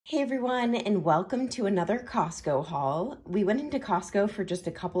Hey everyone, and welcome to another Costco haul. We went into Costco for just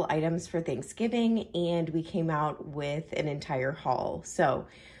a couple items for Thanksgiving and we came out with an entire haul. So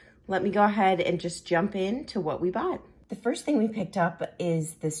let me go ahead and just jump into what we bought. The first thing we picked up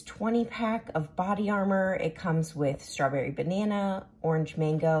is this 20 pack of body armor. It comes with strawberry banana, orange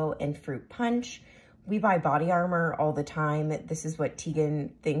mango, and fruit punch. We buy body armor all the time. This is what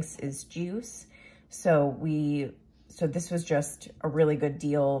Tegan thinks is juice. So this was just a really good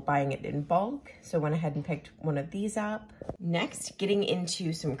deal buying it in bulk. So went ahead and picked one of these up. Next, getting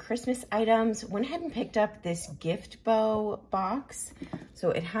into some Christmas items, went ahead and picked up this gift bow box.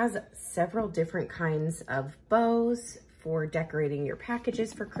 So it has several different kinds of bows for decorating your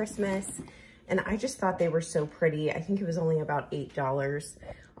packages for Christmas. And I just thought they were so pretty. I think it was only about $8.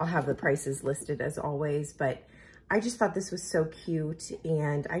 I'll have the prices listed as always, but I just thought this was so cute,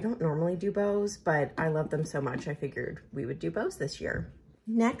 and I don't normally do bows, but I love them so much I figured we would do bows this year.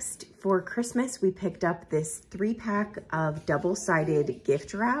 Next, for Christmas, we picked up this 3-pack of double-sided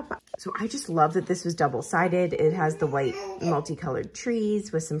gift wrap. So I just love that this was double-sided. It has the white multicolored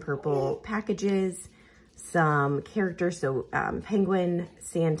trees with some purple packages, some characters, so penguin,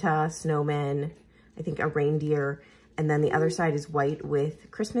 Santa, snowman, I think a reindeer, and then the other side is white with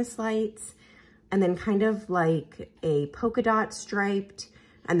Christmas lights, and then kind of like a polka dot striped,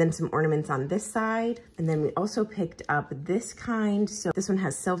 and then some ornaments on this side. And then we also picked up this kind. So this one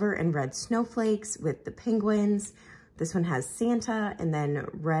has silver and red snowflakes with the penguins. This one has Santa, and then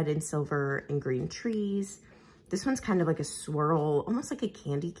red and silver and green trees. This one's kind of like a swirl, almost like a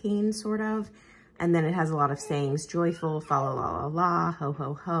candy cane sort of. And then it has a lot of sayings, joyful, fa la la la la, ho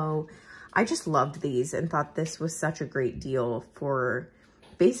ho ho. I just loved these and thought this was such a great deal for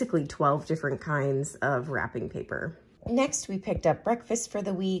basically 12 different kinds of wrapping paper. Next, we picked up breakfast for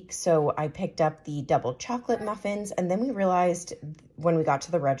the week. So I picked up the double chocolate muffins, and then we realized when we got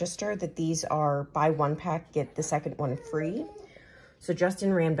to the register that these are buy one pack, get the second one free. So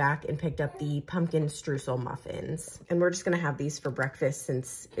Justin ran back and picked up the pumpkin streusel muffins. And we're just gonna have these for breakfast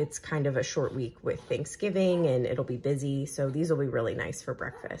since it's kind of a short week with Thanksgiving and it'll be busy. So these will be really nice for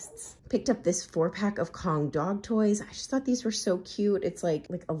breakfasts. Picked up this 4-pack of Kong dog toys. I just thought these were so cute. It's like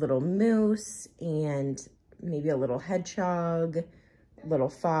a little moose and maybe a little hedgehog, little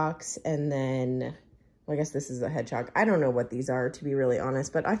fox, and then, well, I guess this is a hedgehog. I don't know what these are, to be really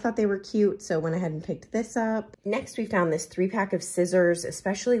honest, but I thought they were cute, so went ahead and picked this up. Next, we found this 3-pack of scissors,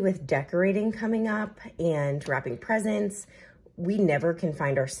 especially with decorating coming up and wrapping presents. We never can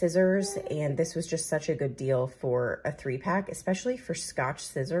find our scissors, and this was just such a good deal for a 3-pack, especially for Scotch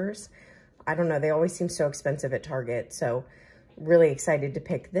scissors. I don't know, they always seem so expensive at Target, so really excited to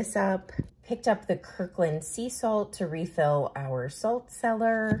pick this up. Picked up the Kirkland sea salt to refill our salt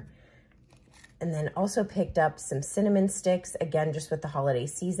cellar. And then also picked up some cinnamon sticks, again, just with the holiday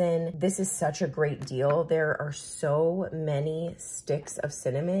season. This is such a great deal. There are so many sticks of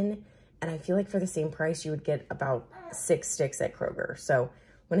cinnamon, and I feel like for the same price, you would get about 6 sticks at Kroger. So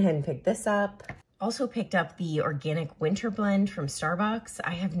went ahead and picked this up. Also picked up the organic winter blend from Starbucks.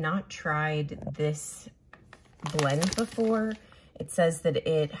 I have not tried this blend before. It says that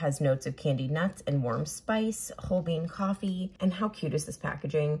it has notes of candied nuts and warm spice, whole bean coffee, and how cute is this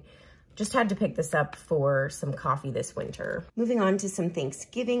packaging? Just had to pick this up for some coffee this winter. Moving on to some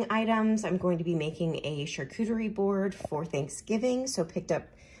Thanksgiving items. I'm going to be making a charcuterie board for Thanksgiving. So picked up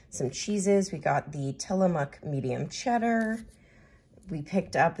some cheeses. We got the Tillamook medium cheddar. We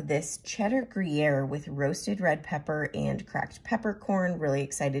picked up this cheddar Gruyere with roasted red pepper and cracked peppercorn. Really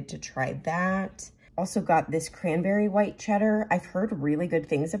excited to try that. Also got this cranberry white cheddar. I've heard really good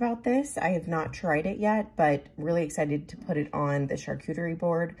things about this. I have not tried it yet, but really excited to put it on the charcuterie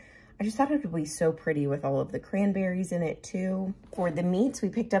board. I just thought it would be so pretty with all of the cranberries in it too. For the meats, we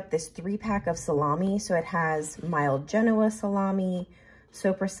picked up this 3-pack of salami. So it has mild Genoa salami,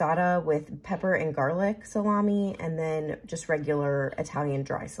 sopressata with pepper and garlic salami, and then just regular Italian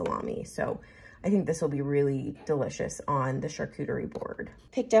dry salami. So I think this will be really delicious on the charcuterie board.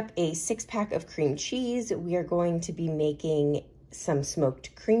 Picked up a 6-pack of cream cheese. We are going to be making some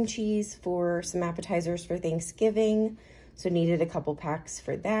smoked cream cheese for some appetizers for Thanksgiving. So needed a couple packs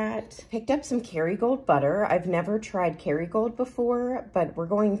for that. Picked up some Kerrygold butter. I've never tried Kerrygold before, but we're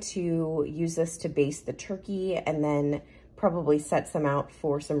going to use this to baste the turkey and then probably set some out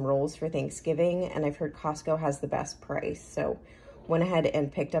for some rolls for Thanksgiving. And I've heard Costco has the best price. So went ahead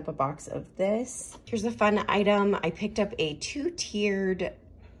and picked up a box of this. Here's a fun item. I picked up a 2-tiered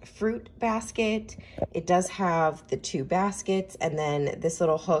fruit basket. It does have the 2 baskets, and then this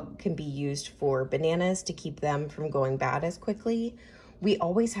little hook can be used for bananas to keep them from going bad as quickly. We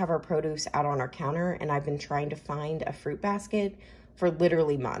always have our produce out on our counter, and I've been trying to find a fruit basket, for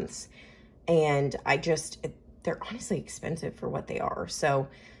literally months. And they're honestly expensive for what they are. So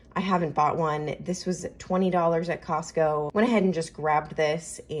I haven't bought one. This was $20 at Costco. Went ahead and just grabbed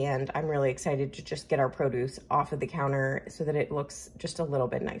this, and I'm really excited to just get our produce off of the counter so that it looks just a little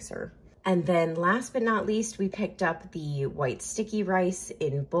bit nicer. And then last but not least, we picked up the white sticky rice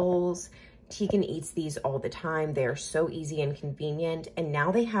in bowls. Tegan eats these all the time. They're so easy and convenient. And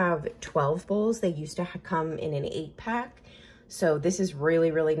now they have 12 bowls. They used to come in an 8-pack. So this is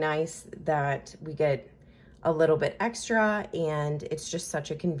really, really nice that we get a little bit extra, and it's just such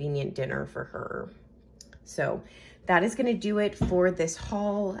a convenient dinner for her. So that is gonna do it for this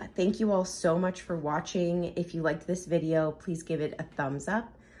haul. Thank you all so much for watching. If you liked this video, please give it a thumbs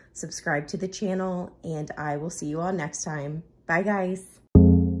up, subscribe to the channel, and I will see you all next time. Bye guys.